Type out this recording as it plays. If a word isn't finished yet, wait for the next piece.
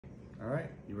All right,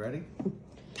 you ready?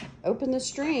 Open the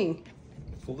string.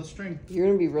 Pull the string. You're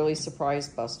gonna be really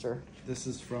surprised, Buster. This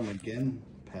is from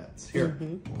AgainPets. Here,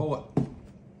 pull it.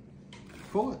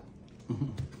 Pull it.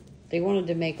 They wanted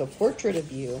to make a portrait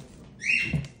of you.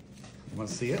 You want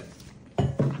to see it?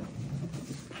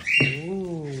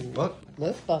 Ooh. Look.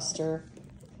 Look, Buster.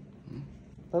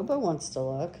 Bobo wants to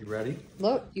look. You ready?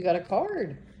 Look, you got a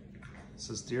card. It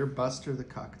says, Dear Buster the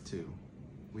Cockatoo,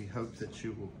 we hope that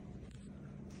you will.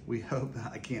 We hope.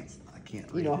 I can't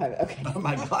read You don't have it. Okay. Oh,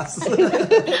 my glasses.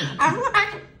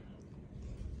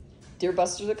 Dear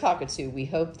Buster the Cockatoo, we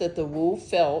hope that the wool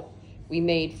felt we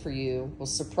made for you will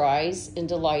surprise and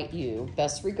delight you.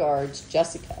 Best regards,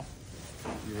 Jessica.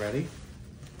 You ready?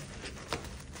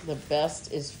 The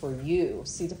best is for you.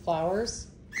 See the flowers?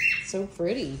 So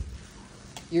pretty.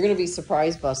 You're going to be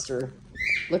surprised, Buster.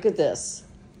 Look at this.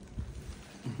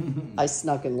 I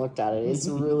snuck and looked at it. It's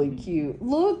really cute.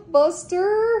 Look,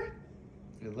 Buster.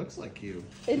 It looks like you.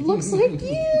 It looks like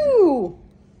you.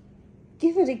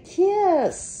 Give it a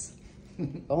kiss.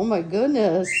 Oh my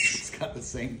goodness. It's got the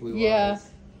same blue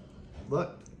eyes.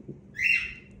 Look.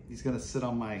 He's going to sit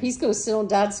on my... He's going to sit on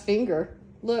Dad's finger.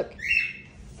 Look.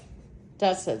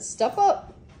 Dad said, step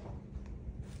up.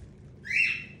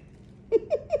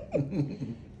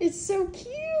 It's so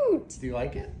cute. Do you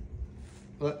like it?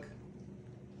 Look.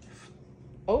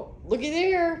 Oh, looky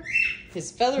there.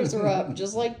 His feathers are up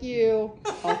just like you.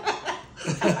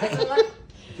 Oh.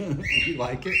 You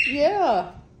like it?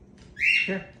 Yeah.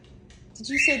 Here. Did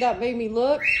you say that made me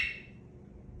look?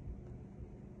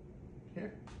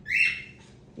 Here.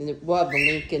 We'll have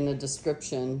the link in the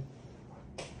description.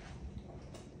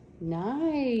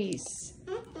 Nice.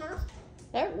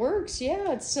 That works.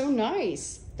 Yeah, it's so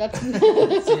nice. That's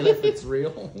Seeing if it's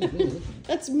real.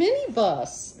 That's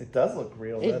minibus. It does look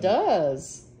real. It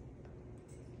does.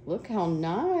 Look how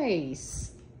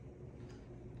nice.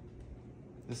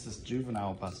 This is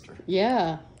Juvenile Buster.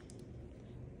 Yeah.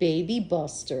 Baby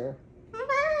Buster.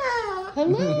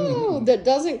 Hello. That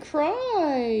doesn't cry.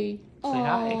 Say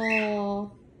hi.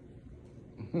 Aww.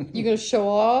 You gonna show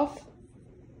off?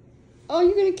 Oh,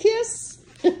 you gonna kiss?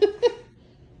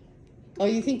 Oh,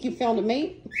 you think you found a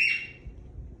mate?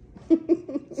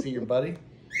 See your buddy?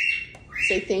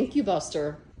 Say thank you,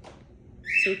 Buster.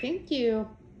 Say thank you.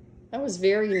 That was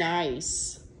very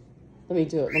nice. Let me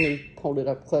do it. Let me hold it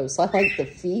up close. I like the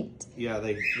feet. Yeah,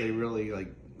 they really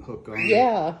like hook on.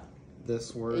 Yeah.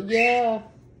 This works. Yeah.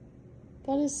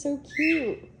 That is so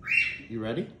cute. You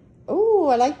ready? Oh,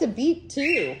 I like the beat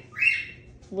too.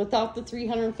 Without the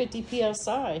 350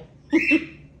 PSI.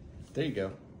 There you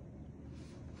go.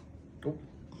 Oh.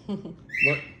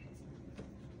 Look.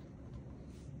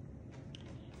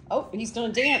 Oh, he's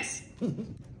gonna dance.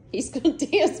 He's gonna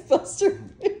dance, Buster.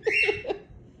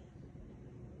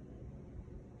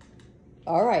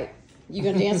 All right. You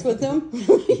gonna dance with him?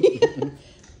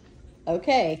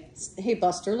 Okay. Hey,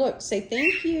 Buster, look. Say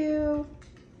thank you.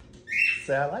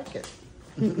 Say I like it.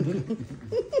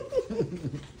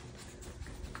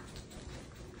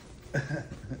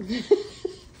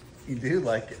 You do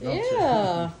like it, don't you?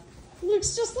 Yeah.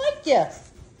 Looks just like you.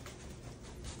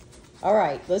 All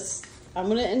right. I'm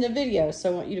going to end the video,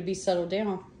 so I want you to be settled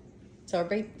down. So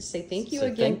everybody say thank you Say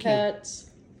again, thank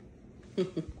you.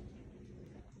 pets.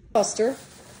 Buster,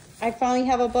 I finally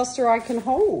have a Buster I can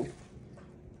hold.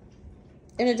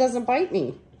 And it doesn't bite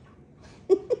me.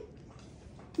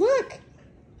 Look.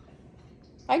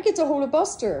 I get to hold a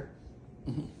Buster.